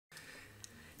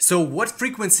So what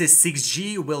frequency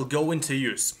 6G will go into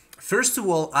use? First of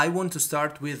all, I want to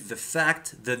start with the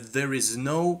fact that there is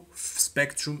no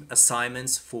spectrum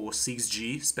assignments for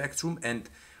 6G spectrum, and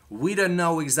we don't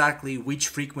know exactly which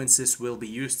frequencies will be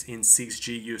used in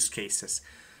 6G use cases.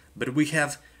 But we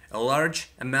have a large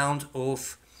amount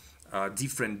of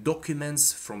different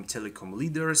documents from telecom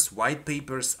leaders, white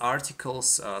papers,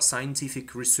 articles,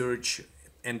 scientific research,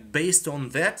 and based on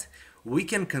that we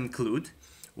can conclude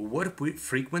what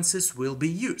frequencies will be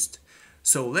used.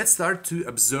 So let's start to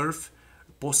observe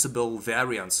possible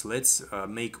variants. Let's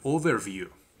make overview.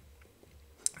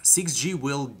 6G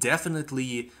will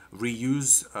definitely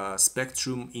reuse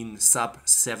spectrum in sub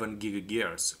 7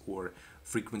 GHz or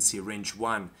frequency range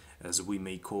 1 as we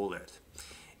may call it.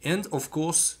 And of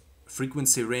course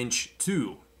frequency range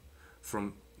 2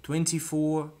 from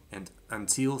 24 and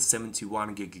until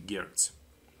 71 GHz.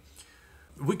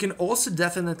 We can also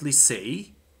definitely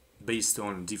say, based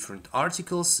on different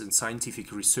articles and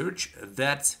scientific research,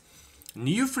 that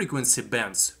new frequency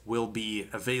bands will be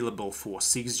available for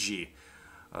 6G.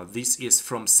 This is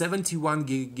from 71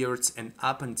 GHz and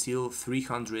up until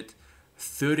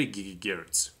 330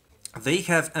 GHz. They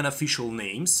have unofficial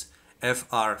names: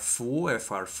 FR4,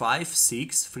 FR5,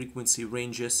 6 frequency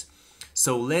ranges.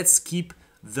 So let's keep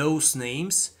those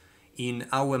names in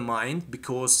our mind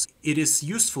because it is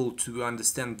useful to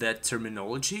understand that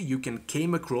terminology. You can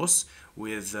came across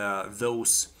with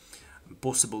those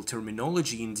possible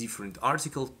terminology in different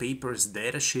articles, papers,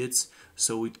 datasheets,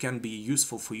 so it can be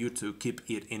useful for you to keep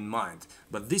it in mind.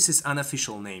 But this is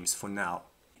unofficial names for now.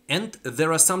 And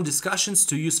there are some discussions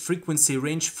to use frequency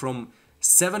range from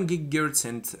 7 GHz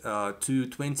and to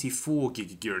 24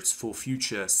 GHz for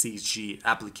future 6G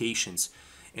applications,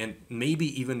 and maybe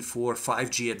even for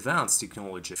 5G advanced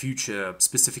technology, future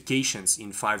specifications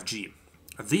in 5G.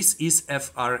 This is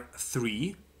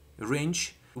FR3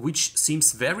 range, which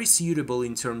seems very suitable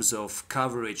in terms of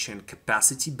coverage and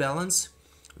capacity balance.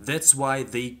 That's why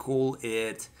they call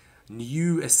it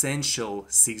new essential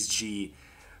 6G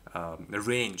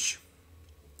range.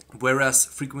 Whereas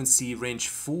frequency range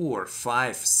 4,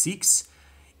 5, 6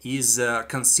 is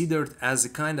considered as a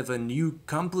kind of a new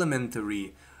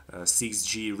complementary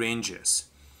 6G ranges,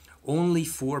 only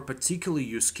for particular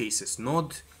use cases,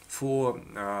 not for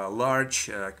large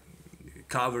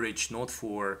coverage, not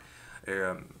for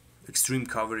extreme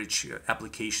coverage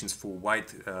applications for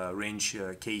wide range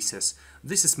cases.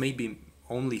 This is maybe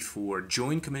only for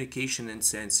joint communication and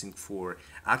sensing, for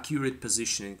accurate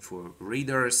positioning, for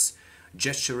radars,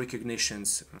 gesture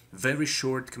recognitions, very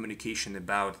short communication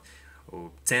about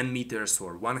 10 meters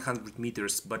or 100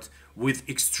 meters, but with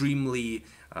extremely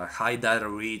high data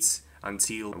rates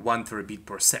until 1 terabit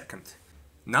per second.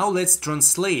 Now let's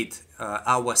translate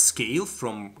our scale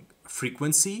from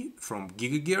frequency, from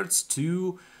gigahertz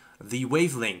to the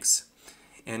wavelengths.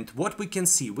 And what we can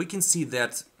see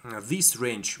that this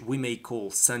range we may call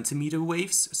centimeter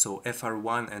waves, so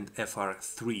FR1 and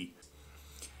FR3.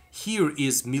 Here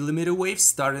is millimeter waves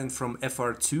starting from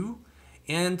FR2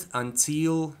 and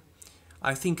until,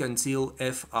 I think, until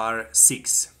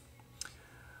FR6.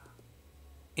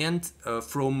 And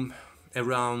from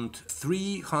around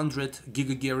 300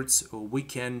 gigahertz we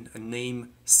can name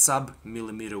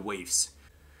sub-millimeter waves.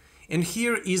 And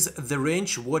here is the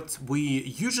range what we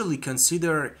usually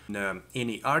consider in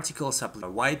any articles,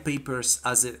 white papers,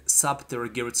 as a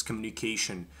sub-terahertz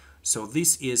communication. So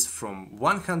this is from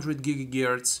 100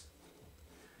 gigahertz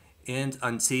and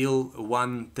until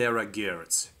 1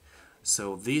 terahertz.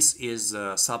 So this is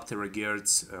a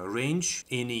sub-terahertz range.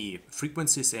 Any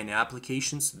frequencies, any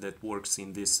applications that works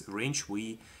in this range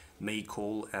we may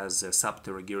call as a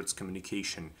sub-terahertz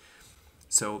communication.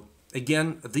 So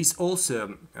again, this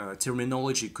also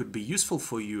terminology could be useful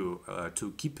for you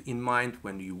to keep in mind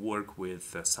when you work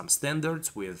with some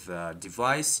standards, with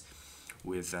device,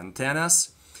 with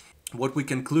antennas. What we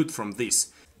conclude from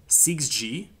this: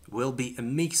 6G will be a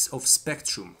mix of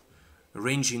spectrum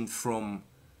ranging from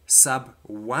sub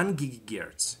 1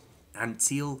 gigahertz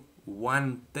until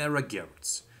 1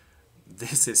 terahertz.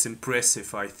 This is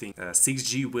impressive, I think.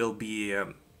 6G will be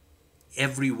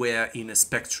everywhere in a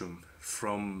spectrum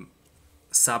from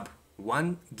sub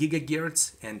 1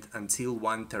 gigahertz and until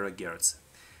 1 terahertz.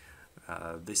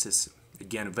 This is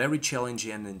again very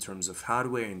challenging in terms of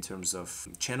hardware, in terms of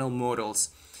channel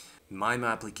models, MIMO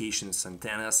applications,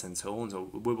 antennas, and so on. So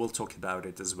we will talk about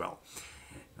it as well.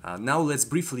 Now let's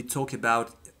briefly talk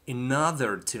about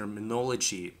another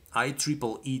terminology,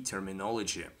 IEEE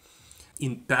terminology.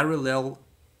 In parallel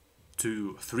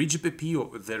to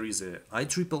 3GPP, there is a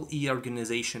IEEE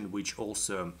organization which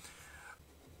also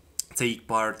take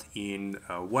part in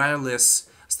wireless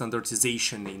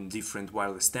standardization in different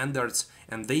wireless standards,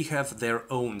 and they have their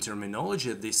own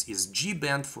terminology. This is G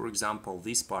band, for example.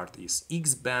 This part is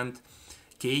X band,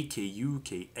 K, KU,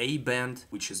 KA band,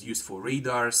 which is used for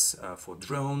radars, for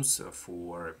drones,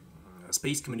 for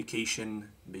space communication.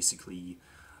 Basically,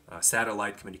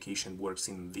 satellite communication works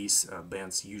in these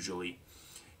bands usually.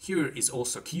 Here is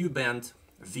also Q band,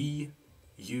 V,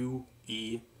 U,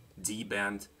 E, D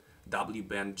band, W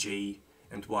band, J,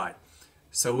 and Y.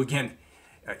 So again,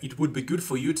 it would be good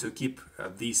for you to keep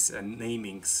these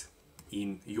namings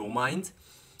in your mind.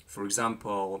 For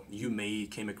example, you may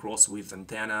came across with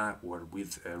antenna or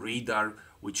with a radar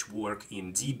which work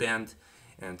in D band,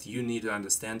 and you need to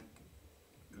understand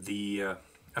the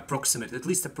approximate, at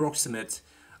least approximate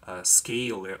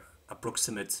scale,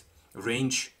 approximate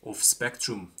range of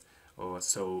spectrum.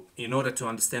 So in order to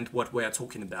understand what we are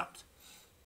talking about.